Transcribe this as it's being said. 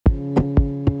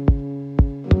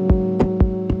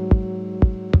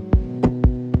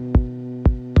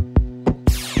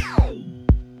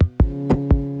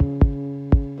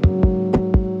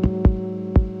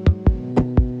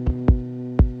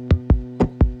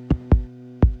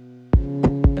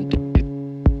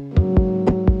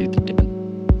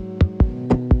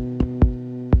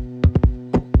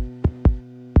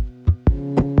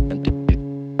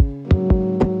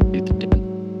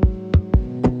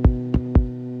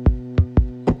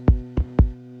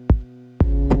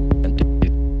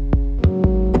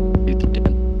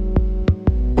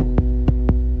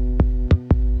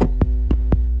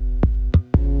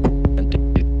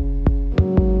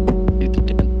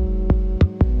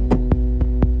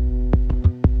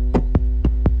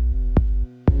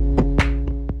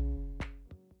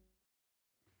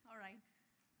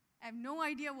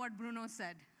idea what Bruno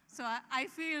said. So I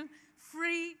feel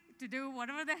free to do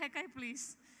whatever the heck I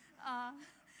please.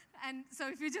 And so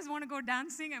if you just want to go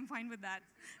dancing, I'm fine with that.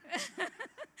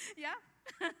 Yeah,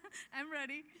 I'm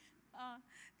ready.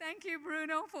 Thank you,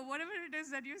 Bruno, for whatever it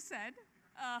is that you said,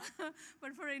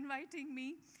 but for inviting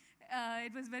me.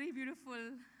 It was very beautiful.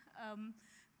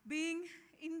 Being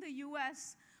in the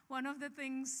US, one of the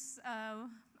things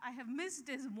I have missed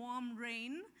is warm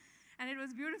rain. And it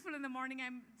was beautiful in the morning.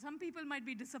 Some people might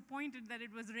be disappointed that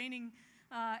it was raining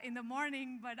in the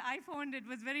morning, but I found it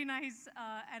was very nice.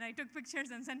 And I took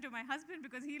pictures and sent to my husband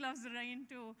because he loves the rain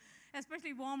too,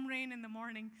 especially warm rain in the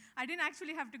morning. I didn't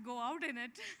actually have to go out in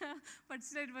it, but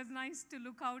still it was nice to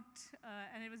look out,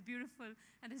 and it was beautiful.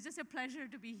 And it's just a pleasure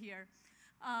to be here.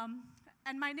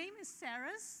 And my name is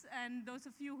Saras, and those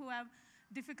of you who have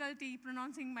difficulty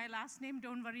pronouncing my last name,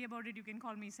 don't worry about it. You can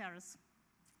call me Saras,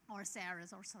 or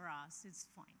Saras, or Saras. It's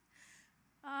fine.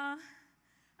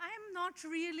 I am not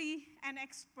really an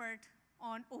expert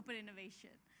on open innovation.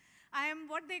 I am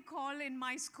what they call in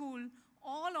my school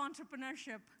all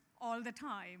entrepreneurship all the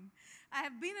time. I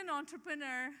have been an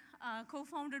entrepreneur,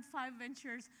 co-founded 5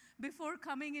 ventures before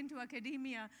coming into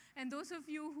academia. And those of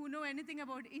you who know anything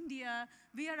about India,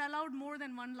 we are allowed more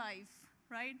than one life,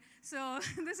 right? So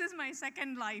this is my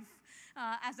second life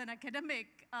as an academic.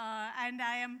 And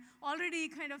I am already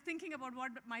kind of thinking about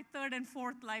what my third and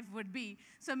fourth life would be.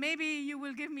 So maybe you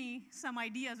will give me some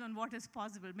ideas on what is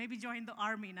possible. Maybe join the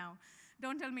army now.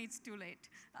 Don't tell me it's too late.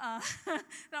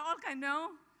 They're all kind of,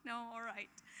 no, all right.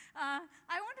 I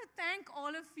want to thank all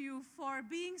of you for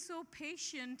being so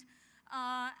patient.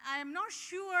 I'm not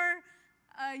sure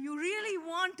you really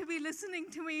want to be listening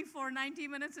to me for 90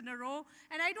 minutes in a row,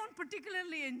 and I don't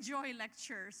particularly enjoy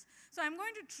lectures. So I'm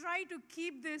going to try to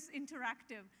keep this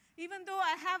interactive. Even though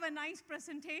I have a nice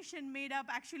presentation made up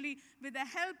actually with the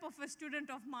help of a student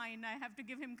of mine, I have to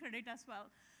give him credit as well.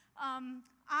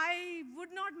 I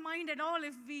would not mind at all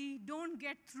if we don't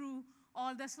get through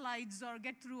all the slides or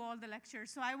get through all the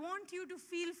lectures. So I want you to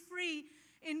feel free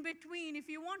in between. If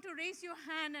you want to raise your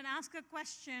hand and ask a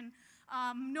question,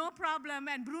 no problem.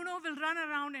 And Bruno will run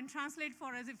around and translate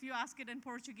for us if you ask it in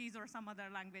Portuguese or some other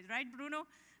language. Right, Bruno?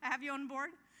 I have you on board?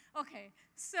 OK.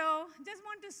 So just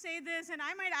want to say this. And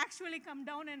I might actually come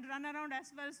down and run around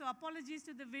as well. So apologies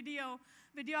to the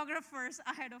videographers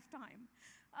ahead of time.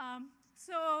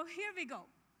 So here we go.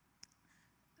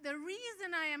 The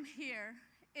reason I am here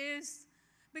is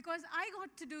because I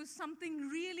got to do something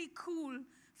really cool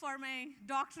for my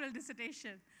doctoral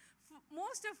dissertation.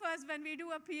 Most of us, when we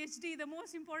do a PhD, the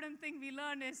most important thing we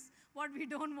learn is what we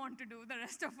don't want to do the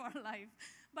rest of our life.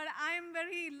 But I am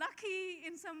very lucky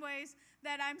in some ways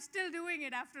that I'm still doing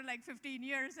it after like 15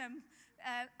 years. And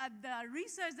at the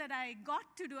research that I got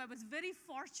to do, I was very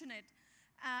fortunate.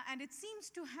 And it seems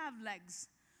to have legs.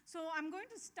 So I'm going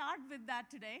to start with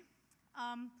that today.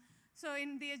 So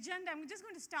in the agenda, I'm just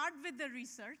going to start with the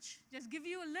research, just give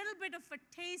you a little bit of a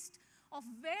taste of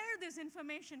where this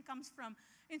information comes from,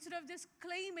 instead of just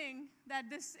claiming that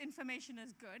this information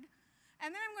is good.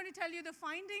 And then I'm going to tell you the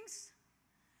findings.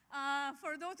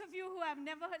 For those of you who have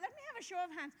never heard, let me have a show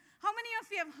of hands. How many of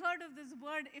you have heard of this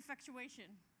word effectuation?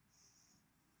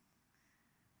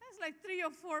 That's like 3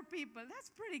 or 4 people.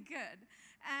 That's pretty good.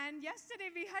 And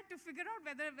yesterday we had to figure out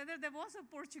whether there was a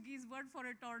Portuguese word for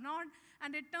it or not,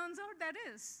 and it turns out there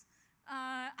is.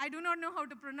 I do not know how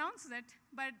to pronounce it,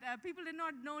 but people did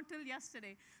not know till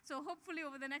yesterday. So hopefully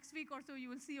over the next week or so you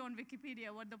will see on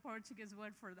Wikipedia what the Portuguese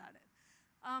word for that is.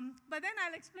 But then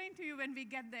I'll explain to you when we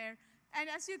get there. And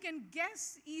as you can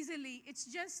guess easily, it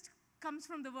just comes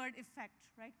from the word effect,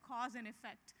 right? Cause and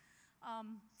effect.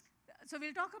 So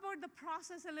we'll talk about the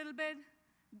process a little bit,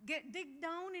 dig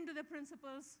down into the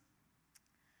principles,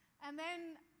 and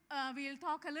then we'll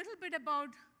talk a little bit about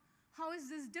how is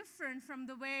this different from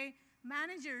the way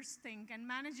managers think and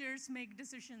managers make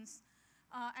decisions,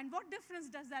 and what difference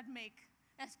does that make,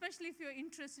 especially if you're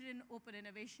interested in open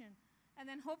innovation. And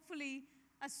then hopefully,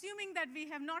 assuming that we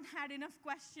have not had enough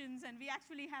questions and we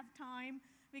actually have time,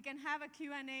 we can have a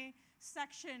Q&A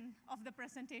section of the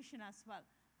presentation as well.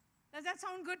 Does that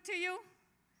sound good to you?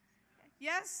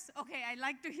 Yes? OK, I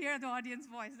like to hear the audience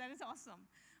voice. That is awesome.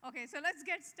 OK, so let's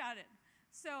get started.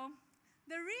 So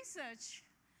the research,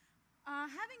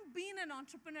 having been an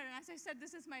entrepreneur, and as I said,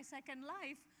 this is my second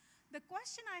life, the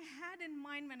question I had in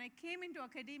mind when I came into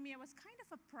academia was kind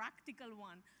of a practical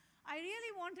one. I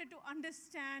really wanted to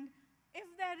understand if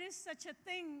there is such a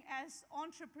thing as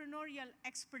entrepreneurial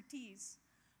expertise.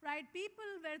 Right? People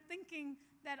were thinking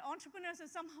that entrepreneurs are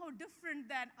somehow different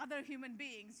than other human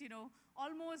beings,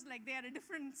 almost like they are a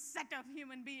different set of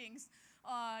human beings,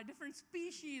 different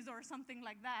species or something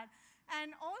like that.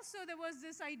 And also there was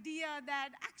this idea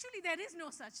that actually there is no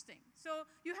such thing. So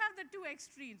you have the two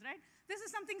extremes, right? This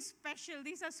is something special.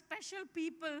 These are special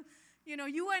people. You know,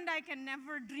 you and I can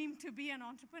never dream to be an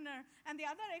entrepreneur. And the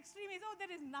other extreme is, oh,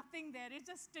 there is nothing there. It's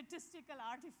a statistical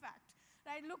artifact,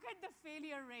 right? Look at the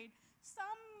failure rate.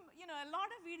 A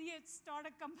lot of idiots start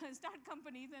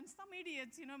companies, and some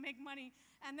idiots, make money.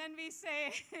 And then we say,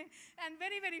 and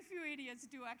very, very few idiots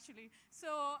do, actually.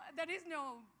 So there is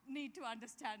no need to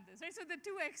understand this, right? So the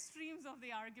two extremes of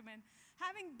the argument.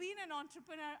 Having been an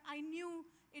entrepreneur, I knew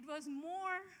it was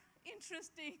more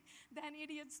interesting than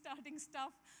idiots starting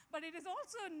stuff. But it is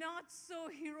also not so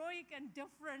heroic and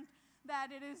different that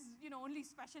it is, only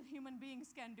special human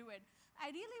beings can do it. I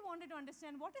really wanted to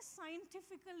understand what is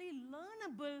scientifically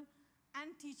learnable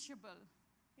and teachable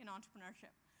in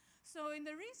entrepreneurship. So in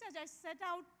the research, I set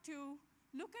out to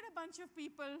look at a bunch of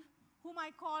people whom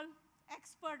I call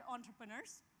expert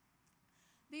entrepreneurs.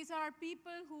 These are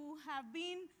people who have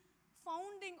been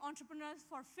founding entrepreneurs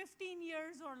for 15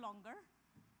 years or longer,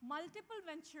 multiple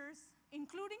ventures,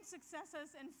 including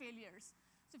successes and failures.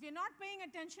 So if you're not paying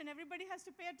attention, everybody has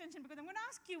to pay attention, because I'm going to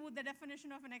ask you the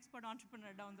definition of an expert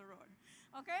entrepreneur down the road,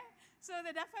 okay? So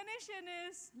the definition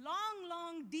is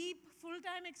long, deep,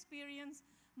 full-time experience,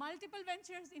 multiple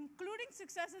ventures, including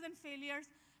successes and failures,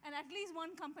 and at least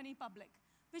one company public,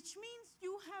 which means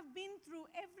you have been through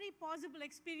every possible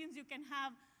experience you can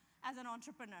have as an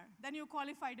entrepreneur. Then you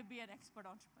qualify to be an expert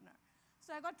entrepreneur.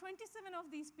 So I got 27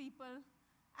 of these people,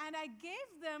 and I gave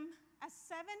them a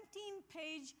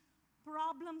 17-page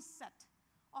problem set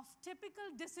of typical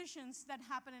decisions that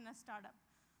happen in a startup.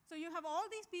 So you have all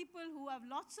these people who have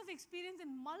lots of experience in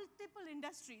multiple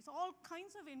industries, all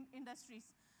kinds of industries,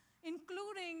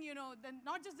 including,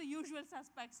 not just the usual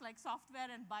suspects like software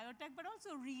and biotech, but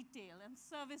also retail and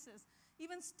services,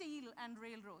 even steel and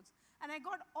railroads. And I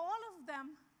got all of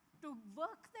them to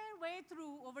work their way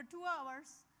through over 2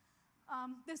 hours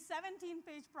this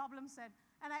 17-page problem set.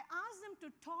 And I asked them to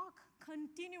talk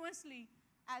continuously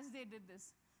as they did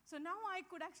this. So now I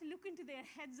could actually look into their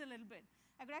heads a little bit.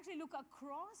 I could actually look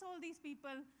across all these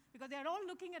people, because they're all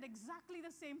looking at exactly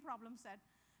the same problem set.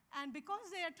 And because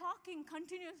they are talking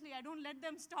continuously, I don't let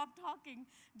them stop talking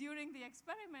during the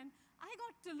experiment, I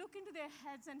got to look into their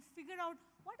heads and figure out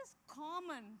what is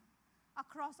common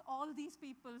across all these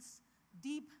people's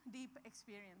deep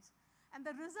experience. And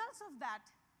the results of that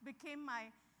became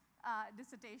my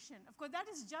dissertation. Of course,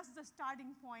 that is just the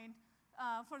starting point.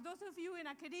 For those of you in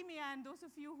academia and those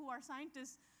of you who are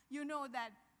scientists, you know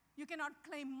that you cannot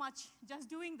claim much just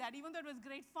doing that, even though it was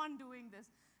great fun doing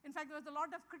this. In fact, there was a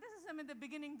lot of criticism in the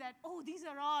beginning that, oh, these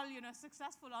are all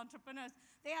successful entrepreneurs.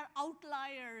 They are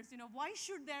outliers. Why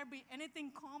should there be anything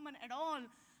common at all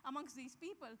amongst these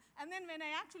people? And then when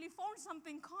I actually found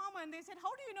something common, they said,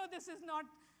 how do you know this is not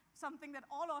something that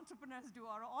all entrepreneurs do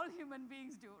or all human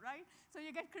beings do, right? So you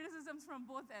get criticisms from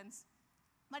both ends.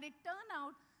 But it turned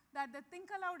out that the Think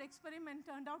Aloud experiment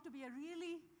turned out to be a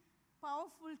really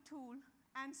powerful tool.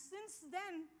 And since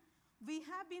then, we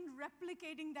have been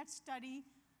replicating that study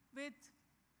with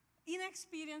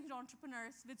inexperienced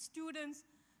entrepreneurs, with students,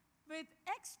 with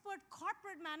expert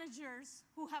corporate managers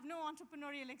who have no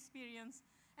entrepreneurial experience,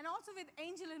 and also with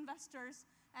angel investors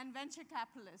and venture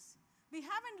capitalists. We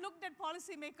haven't looked at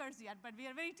policymakers yet, but we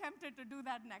are very tempted to do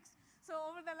that next. So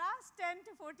over the last 10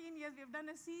 to 14 years, we've done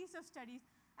a series of studies.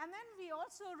 And then we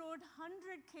also wrote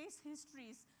 100 case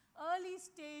histories, early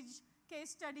stage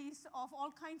case studies of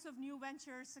all kinds of new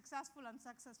ventures, successful,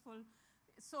 unsuccessful,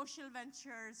 social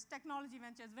ventures, technology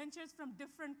ventures, ventures from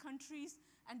different countries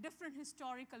and different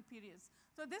historical periods.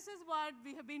 So this is what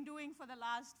we have been doing for the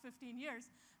last 15 years.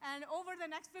 And over the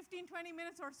next 15, 20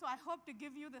 minutes or so, I hope to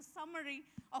give you the summary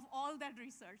of all that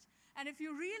research. And if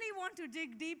you really want to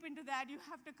dig deep into that, you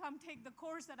have to come take the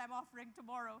course that I'm offering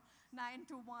tomorrow, 9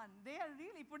 to 1. They are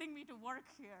really putting me to work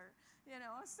here,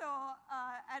 So,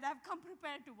 and I've come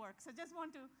prepared to work. So just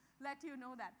want to let you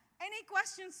know that. Any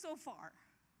questions so far?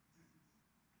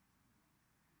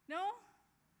 No?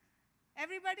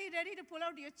 Everybody ready to pull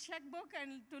out your checkbook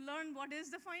and to learn what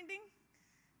is the finding?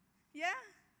 Yeah?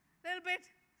 A little bit?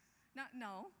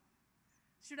 No.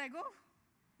 Should I go?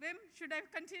 Wim, should I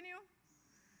continue?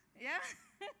 Yeah?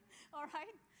 All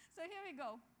right. So here we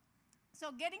go.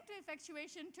 So getting to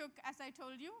effectuation took, as I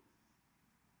told you,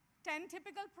 10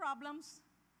 typical problems,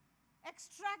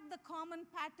 extract the common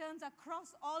patterns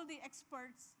across all the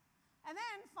experts, and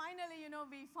then finally,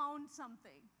 we found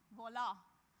something. Voila.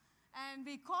 And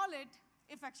we call it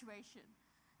effectuation.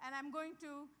 And I'm going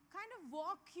to kind of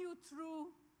walk you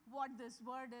through what this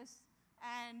word is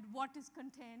and what is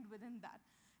contained within that.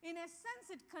 In a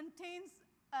sense, it contains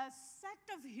a set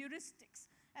of heuristics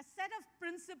a set of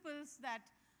principles that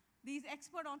these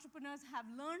expert entrepreneurs have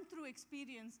learned through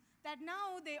experience that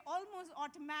now they almost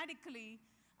automatically,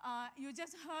 you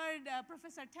just heard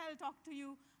Professor Tell talk to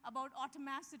you about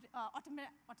automaticity.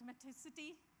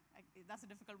 That's a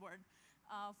difficult word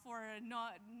for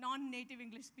non-native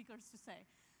English speakers to say.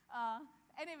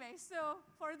 Anyway, so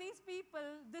for these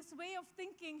people, this way of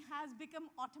thinking has become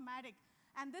automatic.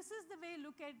 And this is the way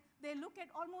they look at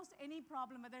almost any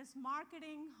problem, whether it's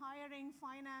marketing, hiring,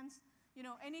 finance,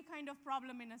 any kind of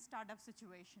problem in a startup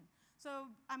situation. So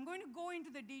I'm going to go into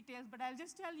the details, but I'll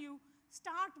just tell you,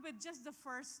 start with just the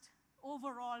first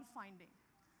overall finding.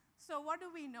 So what do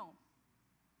we know?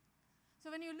 So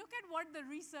when you look at what the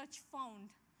research found,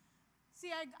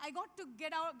 see, I got to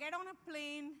get on a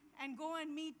plane and go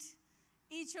and meet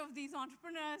each of these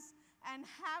entrepreneurs and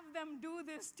have them do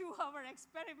this 2-hour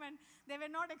experiment. They were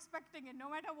not expecting it,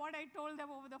 no matter what I told them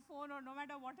over the phone or no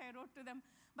matter what I wrote to them.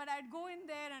 But I'd go in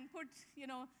there and put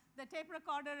the tape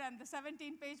recorder and the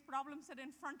 17-page problem set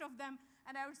in front of them,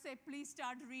 and I would say, please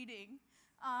start reading.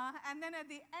 And then at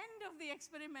the end of the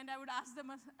experiment, I would ask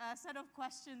them a set of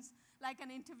questions, like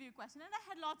an interview question. And I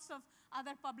had lots of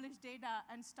other published data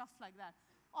and stuff like that.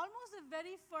 Almost the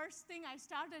very first thing I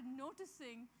started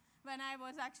noticing when I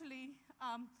was actually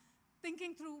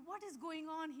thinking through what is going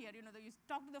on here. You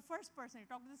talk to the first person, you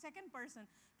talk to the second person,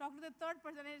 talk to the third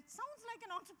person, and it sounds like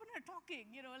an entrepreneur talking,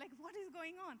 like what is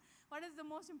going on? What is the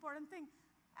most important thing?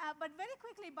 But very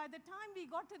quickly, by the time we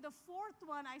got to the fourth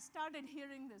one, I started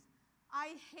hearing this.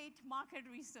 I hate market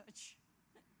research.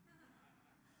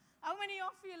 How many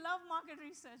of you love market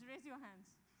research? Raise your hands.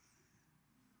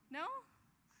 No?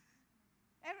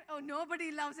 Nobody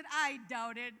loves it. I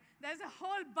doubt it. There's a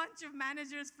whole bunch of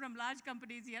managers from large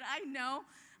companies here. I know.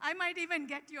 I might even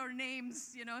get your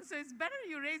names, so it's better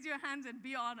you raise your hands and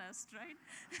be honest, right?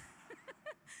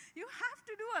 You have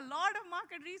to do a lot of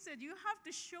market research. You have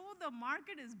to show the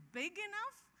market is big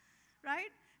enough,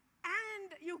 right?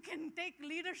 And you can take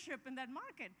leadership in that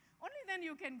market. Only then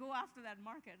you can go after that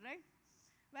market, right?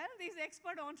 Well, these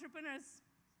expert entrepreneurs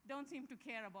don't seem to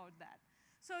care about that.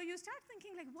 So you start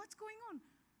thinking, like, what's going on?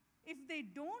 If they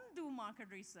don't do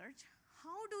market research,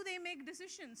 how do they make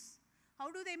decisions? How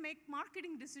do they make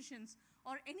marketing decisions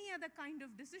or any other kind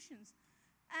of decisions?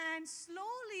 And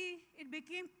slowly, it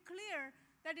became clear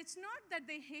that it's not that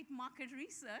they hate market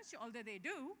research, although they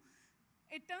do.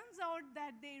 It turns out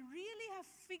that they really have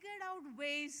figured out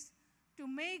ways to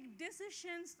make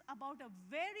decisions about a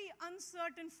very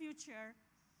uncertain future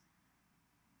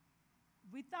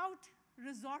without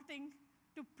resorting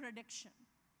to prediction,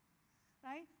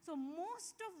 right? So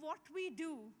most of what we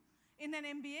do in an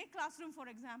MBA classroom, for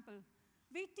example,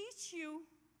 we teach you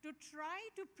to try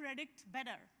to predict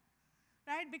better,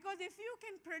 right? Because if you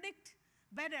can predict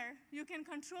better, you can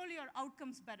control your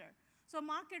outcomes better. So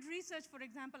market research, for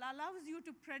example, allows you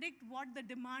to predict what the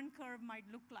demand curve might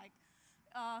look like,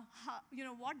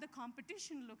 what the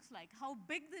competition looks like, how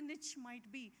big the niche might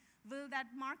be, will that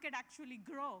market actually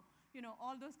grow,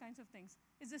 all those kinds of things.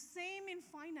 It's the same in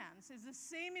finance. It's the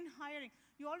same in hiring.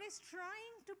 You're always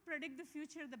trying to predict the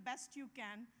future the best you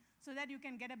can so that you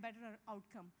can get a better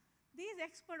outcome. These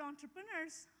expert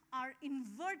entrepreneurs are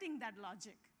inverting that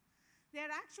logic.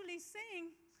 They're actually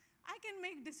saying, I can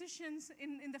make decisions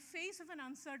in the face of an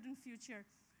uncertain future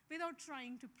without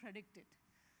trying to predict it.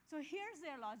 So here's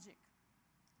their logic,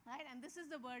 right? And this is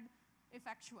the word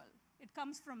effectual. It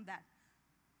comes from that.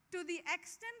 To the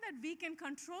extent that we can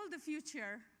control the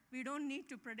future, we don't need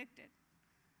to predict it.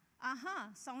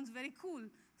 Sounds very cool.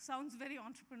 Sounds very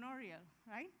entrepreneurial,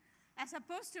 right? As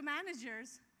opposed to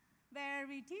managers, where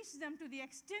we teach them to the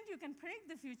extent you can predict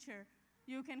the future,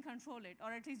 you can control it,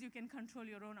 or at least you can control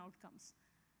your own outcomes.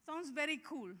 Sounds very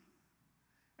cool,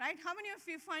 right? How many of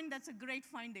you find that's a great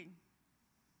finding?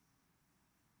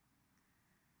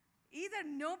 Either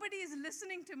nobody is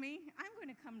listening to me, I'm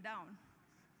going to come down.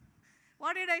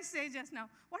 What did I say just now?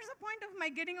 What is the point of my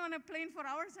getting on a plane for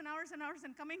hours and hours and hours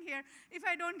and coming here if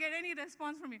I don't get any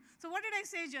response from you? So what did I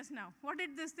say just now? What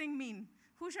did this thing mean?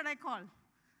 Who should I call?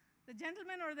 The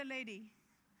gentleman or the lady?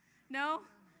 No?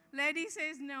 Lady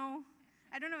says no.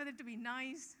 I don't know whether to be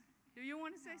nice. Do you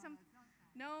want to say something?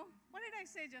 No? What did I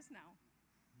say just now?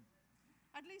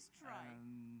 At least try.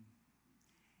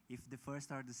 If the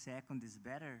first or the second is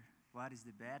better, what is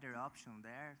the better option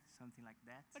there? Something like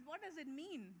that. But what does it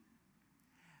mean?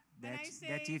 When I say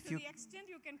that if to the extent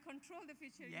you can control the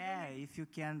future. Yeah, if you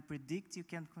can predict, you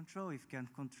can control. If you can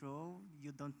control,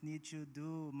 you don't need to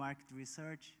do market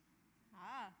research.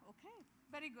 Okay.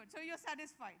 Very good. So you're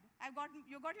satisfied.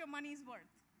 You got your money's worth.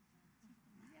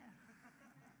 Yeah.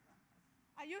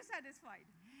 Are you satisfied?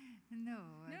 No.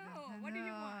 No. What do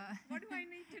you want? What do I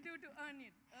need to do to earn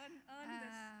it? Earn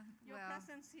this, your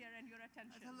presence here and your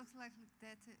attention. It looks like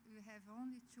that we have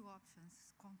only two options,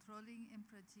 controlling and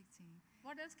predicting.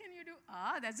 What else can you do?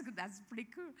 Ah, that's good. That's pretty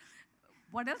cool.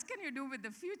 What else can you do with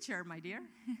the future, my dear?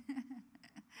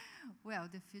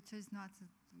 Well, the future is not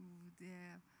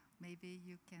there. Maybe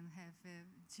you can have a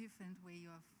different way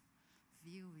of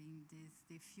viewing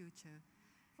the future.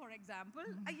 For example,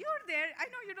 you're there. I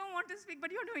know you don't want to speak,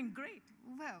 but you're doing great.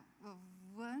 Well,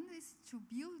 one is to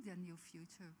build a new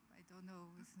future. I don't know,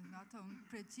 it's not on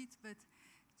predict, but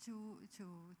to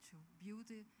build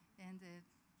it and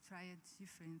try a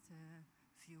different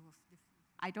view of the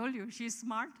future. I told you, she's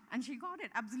smart, and she got it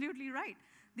absolutely right.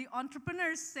 The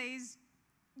entrepreneur says,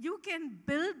 you can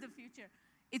build the future.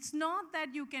 It's not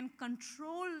that you can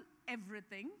control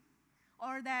everything,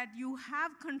 or that you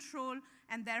have control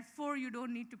and therefore you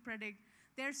don't need to predict.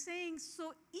 They're saying,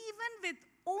 so even with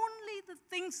only the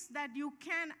things that you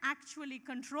can actually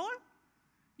control,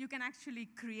 you can actually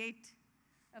create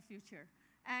a future.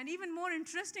 And even more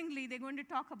interestingly, they're going to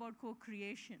talk about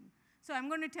co-creation. So I'm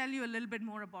going to tell you a little bit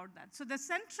more about that. So the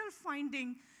central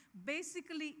finding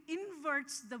basically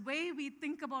inverts the way we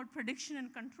think about prediction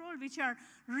and control, which are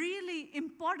really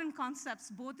important concepts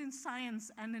both in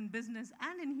science and in business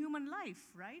and in human life,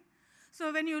 right?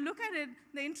 So when you look at it,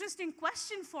 the interesting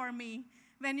question for me,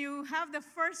 when you have the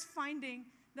first finding,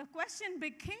 the question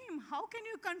became, how can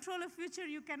you control a future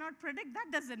you cannot predict? That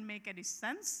doesn't make any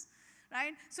sense,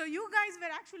 right? So you guys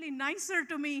were actually nicer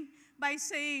to me by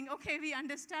saying, okay, we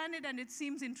understand it and it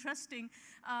seems interesting,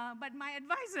 but my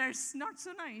advisors, not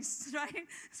so nice, right?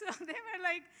 So they were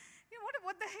like,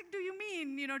 what the heck do you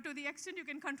mean? To the extent you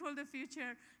can control the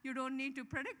future, you don't need to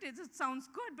predict it. It sounds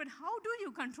good, but how do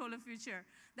you control a future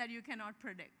that you cannot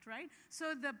predict, right?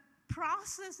 So the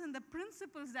process and the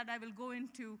principles that I will go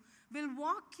into will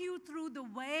walk you through the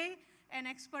way an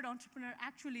expert entrepreneur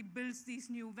actually builds these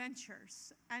new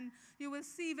ventures. And you will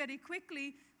see very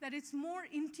quickly that it's more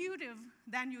intuitive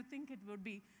than you think it would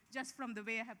be, just from the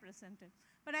way I have presented.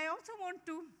 But I also want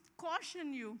to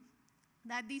caution you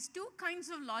that these two kinds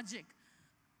of logic,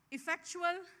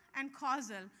 effectual and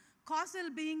causal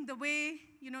being the way,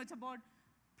 it's about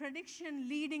prediction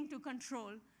leading to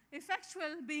control,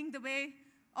 effectual being the way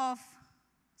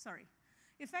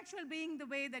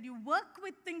that you work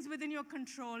with things within your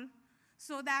control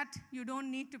so that you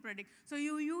don't need to predict. So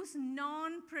you use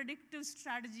non-predictive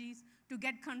strategies to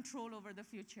get control over the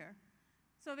future.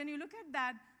 So when you look at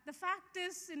that, the fact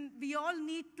is we all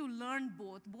need to learn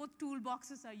both. Both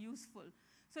toolboxes are useful.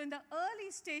 So in the early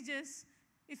stages,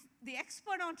 if the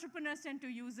expert entrepreneurs tend to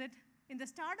use it, in the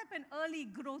startup and early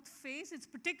growth phase, it's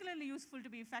particularly useful to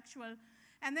be effectual.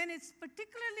 And then it's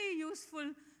particularly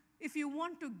useful if you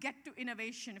want to get to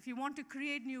innovation, if you want to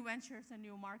create new ventures and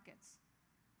new markets.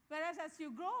 Whereas as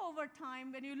you grow over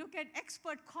time, when you look at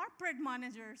expert corporate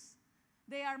managers,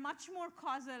 they are much more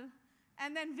causal.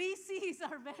 And then VCs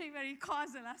are very, very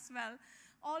causal as well.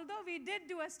 Although we did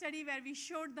do a study where we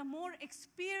showed the more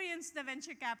experienced the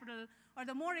venture capital or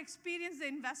the more experienced the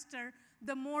investor,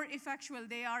 the more effectual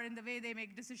they are in the way they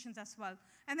make decisions as well.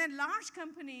 And then large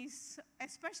companies,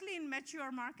 especially in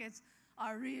mature markets,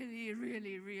 are really,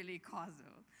 really, really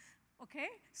causal. Okay?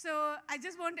 So I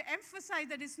just want to emphasize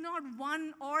that it's not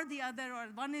one or the other, or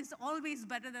one is always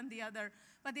better than the other.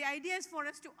 But the idea is for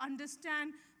us to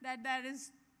understand that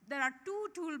there are two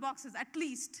toolboxes at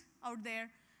least out there,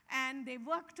 and they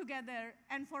work together,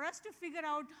 and for us to figure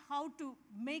out how to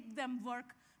make them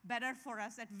work better for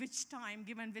us at which time,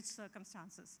 given which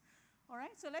circumstances. All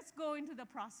right, so let's go into the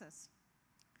process.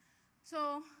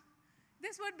 So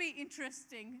this would be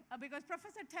interesting because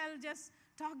Professor Tell just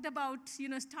talked about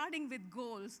starting with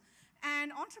goals,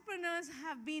 and entrepreneurs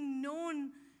have been known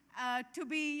to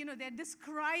be, they're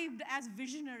described as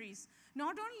visionaries.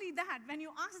 Not only that, when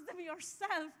you ask them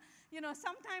yourself,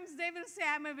 sometimes they will say,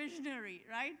 I'm a visionary,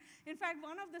 right? In fact,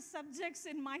 one of the subjects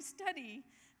in my study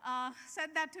said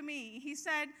that to me. He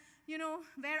said,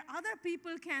 where other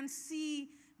people can see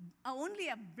only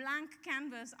a blank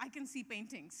canvas, I can see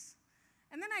paintings.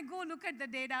 And then I go look at the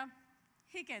data.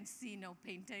 He can see no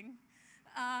painting.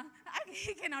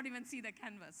 He cannot even see the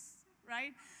canvas,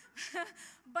 right?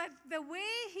 But the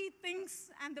way he thinks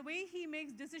and the way he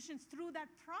makes decisions through that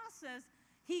process,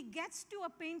 he gets to a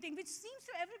painting which seems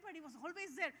to everybody was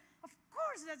always there. Of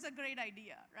course, that's a great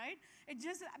idea, right? It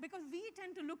just, because we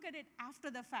tend to look at it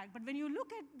after the fact. But when you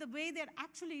look at the way they're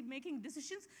actually making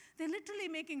decisions, they're literally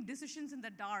making decisions in the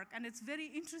dark. And it's very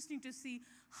interesting to see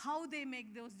how they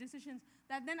make those decisions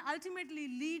that then ultimately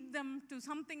lead them to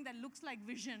something that looks like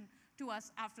vision to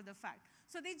us after the fact.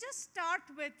 So they just start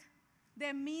with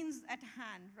their means at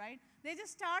hand, right? They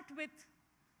just start with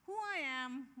who I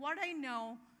am, what I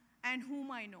know, and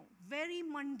whom I know. Very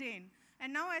mundane.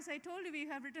 And now, as I told you, we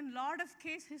have written a lot of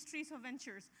case histories of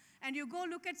ventures. And you go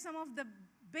look at some of the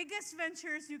biggest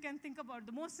ventures you can think about,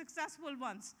 the most successful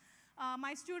ones.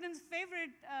 My students' favorite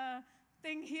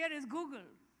thing here is Google,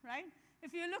 right?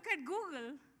 If you look at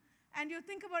Google and you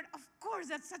think about, of course,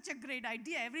 that's such a great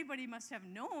idea. Everybody must have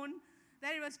known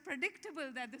that it was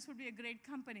predictable that this would be a great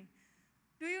company.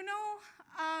 Do you know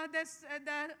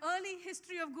the early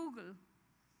history of Google?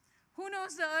 Who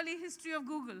knows the early history of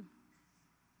Google?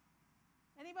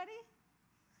 Anybody?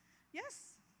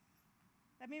 Yes?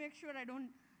 Let me make sure I don't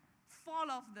fall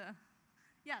off the,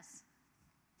 yes.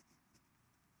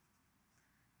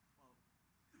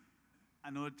 I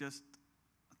know it just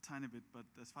a tiny bit, but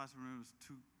as far as I remember, it was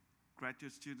two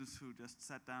graduate students who just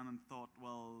sat down and thought,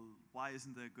 well, why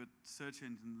isn't there a good search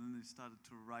engine? And then they started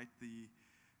to write the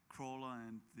crawler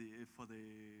and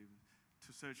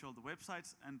to search all the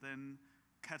websites, and then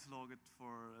catalog it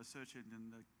for a search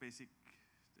engine, like basic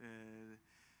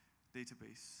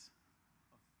database.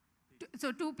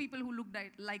 So two people who looked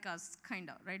like us, kind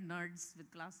of, right? Nerds with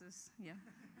glasses, yeah.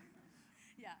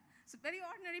 Yeah, so very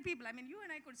ordinary people. I mean, you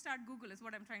and I could start Google is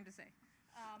what I'm trying to say.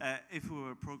 If we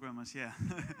were programmers, yeah.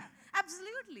 Yeah,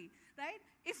 absolutely, right?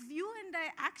 If you and I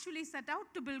actually set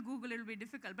out to build Google, it'll be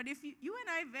difficult. But if you and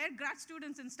I were grad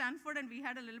students in Stanford and we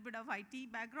had a little bit of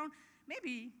IT background,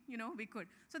 maybe, we could.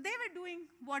 So they were doing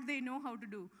what they know how to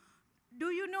do.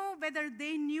 Do you know whether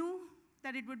they knew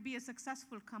that it would be a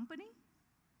successful company?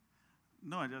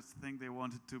 No, I just think they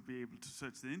wanted to be able to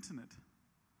search the internet.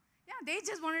 Yeah, they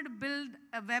just wanted to build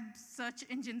a web search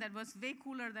engine that was way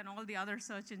cooler than all the other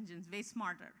search engines, way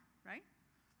smarter, right?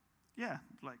 Yeah,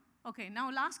 like. Okay,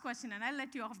 now last question, and I'll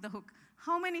let you off the hook.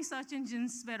 How many search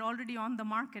engines were already on the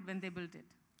market when they built it?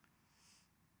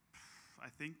 I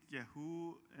think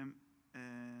Yahoo,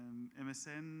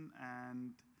 MSN,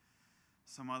 and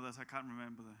some others. I can't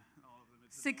remember all of them.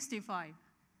 65.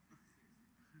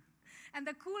 And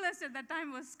the coolest at that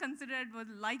time was considered was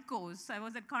Lycos. I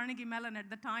was at Carnegie Mellon at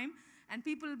the time, and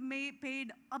people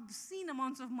paid obscene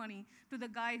amounts of money to the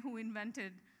guy who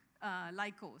invented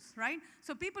Lycos, right?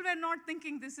 So people were not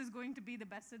thinking this is going to be the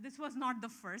best. This was not the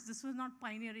first. This was not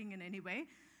pioneering in any way.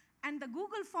 And the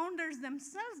Google founders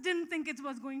themselves didn't think it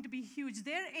was going to be huge.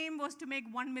 Their aim was to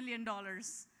make $1 million.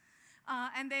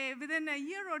 And they, within a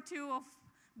year or two of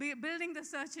building the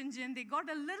search engine, they got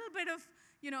a little bit of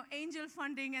angel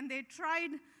funding, and they tried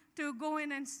to go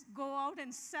out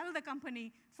and sell the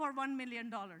company for $1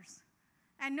 million.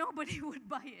 And nobody would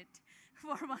buy it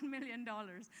for $1 million.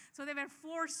 So they were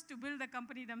forced to build the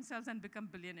company themselves and become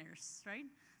billionaires, right?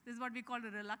 This is what we call a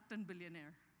reluctant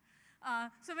billionaire.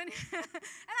 So when, and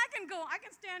I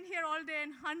can stand here all day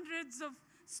and hundreds of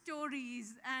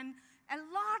stories, and a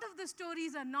lot of the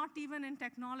stories are not even in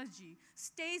technology.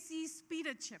 Stacy's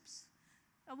pita chips,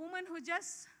 a woman who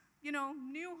just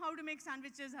knew how to make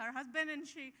sandwiches. Her husband and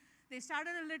they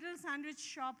started a little sandwich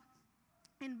shop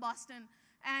in Boston.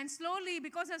 And slowly,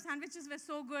 because her sandwiches were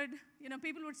so good,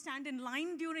 people would stand in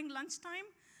line during lunchtime.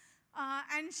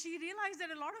 And she realized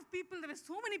that a lot of people, there were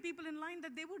so many people in line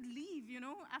that they would leave,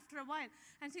 after a while.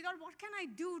 And she thought, what can I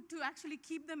do to actually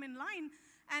keep them in line?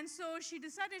 And so she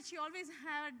decided she always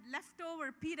had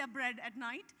leftover pita bread at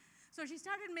night. So she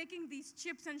started making these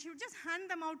chips, and she would just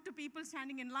hand them out to people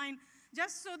standing in line,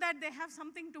 just so that they have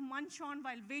something to munch on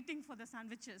while waiting for the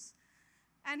sandwiches.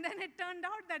 And then it turned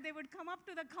out that they would come up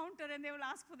to the counter and they would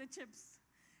ask for the chips.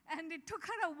 And it took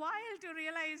her a while to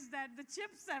realize that the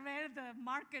chips are where the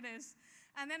market is.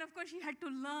 And then, of course, she had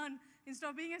to learn, instead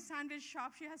of being a sandwich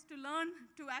shop, she has to learn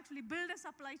to actually build a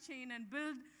supply chain and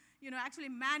build, actually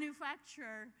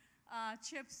manufacture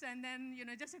chips. And then,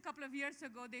 just a couple of years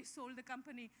ago, they sold the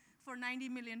company for $90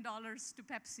 million to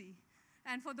Pepsi.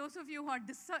 And for those of you who are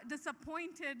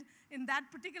disappointed in that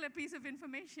particular piece of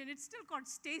information, it's still called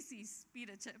Stacy's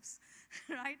pita chips,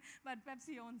 right? But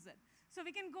Pepsi owns it. So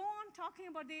we can go on talking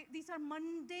about these are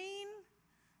mundane.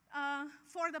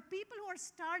 For the people who are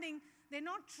starting, they're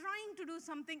not trying to do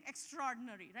something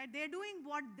extraordinary, right? They're doing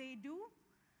what they do,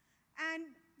 and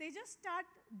they just start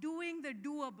doing the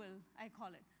doable, I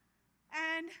call it.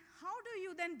 And how do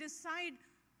you then decide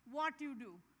what you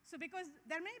do? So because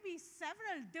there may be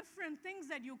several different things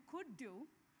that you could do.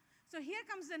 So here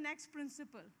comes the next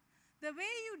principle. The way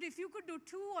if you could do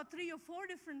 2 or 3 or 4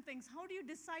 different things, how do you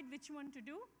decide which one to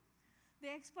do? The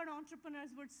expert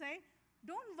entrepreneurs would say,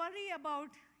 Don't worry about,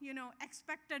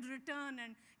 expected return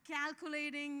and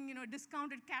calculating,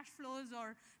 discounted cash flows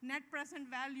or net present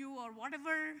value or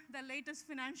whatever the latest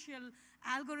financial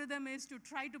algorithm is to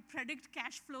try to predict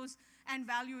cash flows and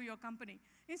value your company.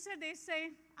 Instead, they say,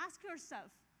 ask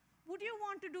yourself, would you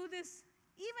want to do this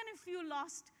even if you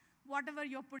lost whatever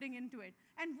you're putting into it?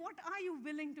 And what are you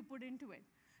willing to put into it?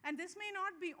 And this may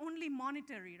not be only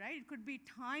monetary, right? It could be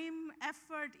time,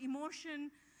 effort,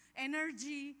 emotion,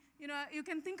 energy. You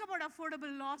can think about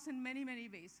affordable loss in many, many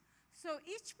ways. So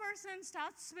each person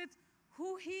starts with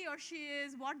who he or she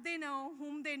is, what they know,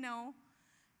 whom they know,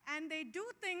 and they do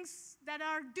things that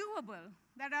are doable,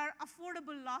 that are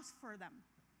affordable loss for them.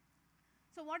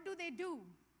 So what do they do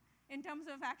in terms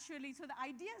of actually, so the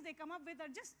ideas they come up with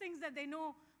are just things that they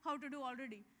know how to do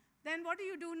already. Then what do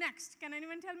you do next? Can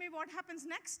anyone tell me what happens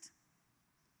next?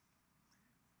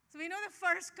 So we know the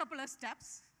first couple of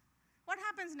steps. What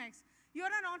happens next? You're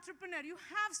an entrepreneur. You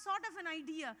have sort of an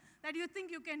idea that you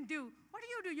think you can do. What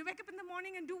do? You wake up in the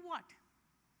morning and do what?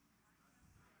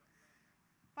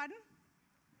 Pardon?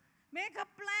 Make a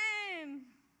plan.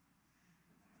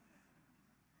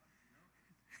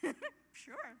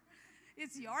 Sure.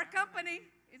 It's your company.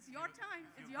 It's your time.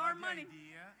 It's your money.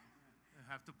 Idea, you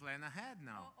have to plan ahead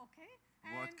now. Oh, okay.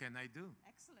 What can I do?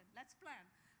 Excellent. Let's plan.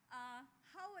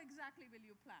 How exactly will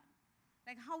you plan?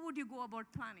 Like, how would you go about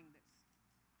planning this?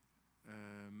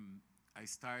 I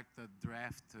start a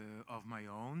draft of my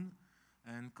own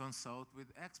and consult with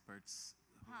experts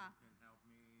who can help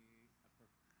me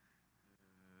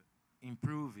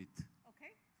improve it.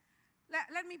 Okay.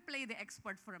 Let me play the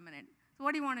expert for a minute. So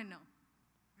what do you want to know?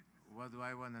 What do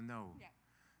I want to know? Yeah.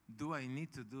 Do I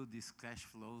need to do this cash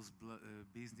flows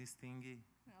business thingy?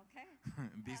 Okay.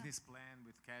 Business plan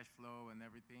with cash flow and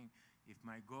everything. If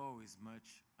my goal is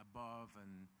much above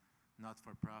and not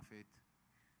for profit.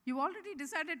 You already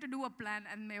decided to do a plan,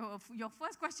 and your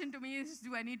first question to me is,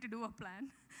 do I need to do a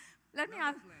plan? Let me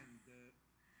ask.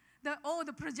 The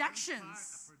projections.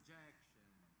 A projection.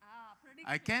 Prediction.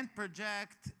 I can't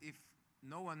project if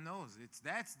no one knows.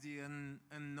 That's the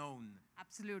unknown.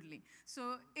 Absolutely.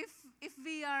 So if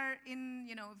we are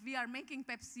if we are making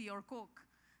Pepsi or Coke,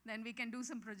 then we can do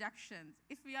some projections.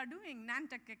 If we are doing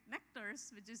Nantucket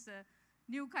nectars, which is a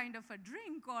new kind of a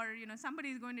drink, or somebody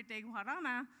is going to take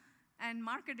guarana and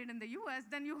market it in the US,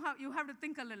 then you have to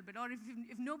think a little bit. Or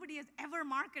if nobody has ever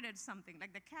marketed something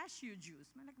like the cashew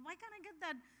juice, man, like, why can't I get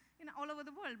that all over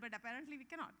the world? But apparently we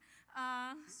cannot.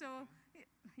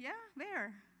 Yeah,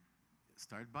 where?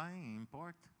 Start buying,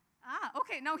 import.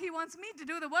 Okay, now he wants me to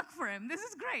do the work for him. This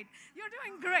is great. You're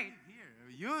doing great. Here,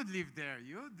 you live there.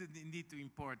 You need to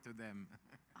import to them.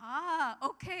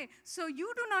 Okay. So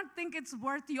you do not think it's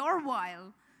worth your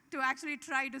while to actually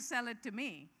try to sell it to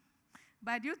me.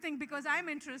 But you think because I'm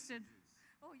interested.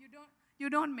 Oh, you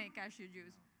don't make cashew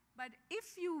juice. But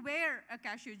if you were a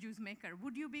cashew juice maker,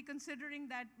 would you be considering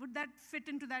that? Would that fit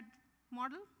into that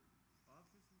model?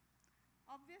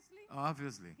 Obviously?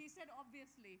 Obviously. He said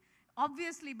obviously.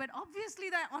 Obviously, but obviously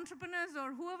the entrepreneurs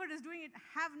or whoever is doing it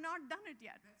have not done it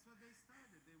yet. That's what they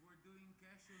started. They were doing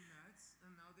cashew nuts, and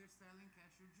now they're selling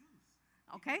cashew juice.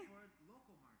 Okay. For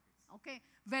local markets. Okay,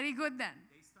 very good then.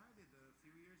 They started a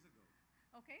few years ago.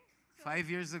 Okay. So 5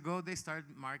 years ago, they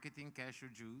started marketing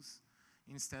cashew juice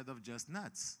instead of just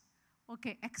nuts.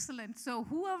 okay, excellent. So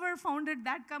whoever founded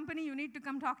that company, you need to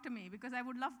come talk to me because I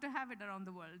would love to have it around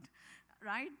the world,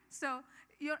 right? So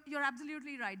you're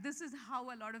absolutely right. This is how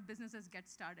a lot of businesses get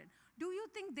started. Do you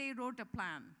think they wrote a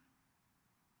plan?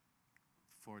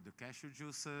 For the cashew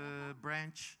juice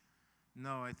branch?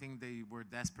 No, I think they were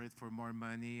desperate for more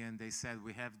money and they said,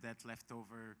 we have that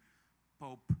leftover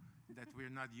pulp that we're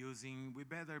not using. We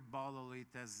better bottle it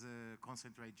as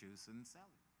concentrate juice and sell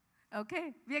it.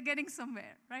 Okay, we are getting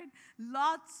somewhere, right?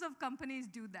 Lots of companies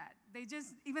do that. They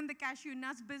just, even the cashew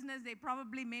nuts business, they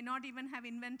probably may not even have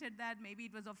invented that. Maybe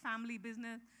it was a family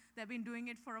business. They've been doing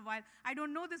it for a while. I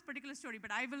don't know this particular story,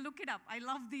 but I will look it up. I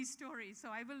love these stories, so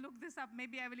I will look this up.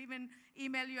 Maybe I will even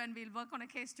email you and we'll work on a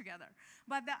case together.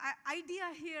 But the idea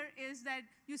here is that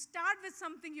you start with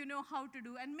something you know how to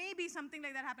do, and maybe something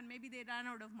like that happened. Maybe they ran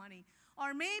out of money,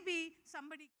 or maybe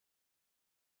somebody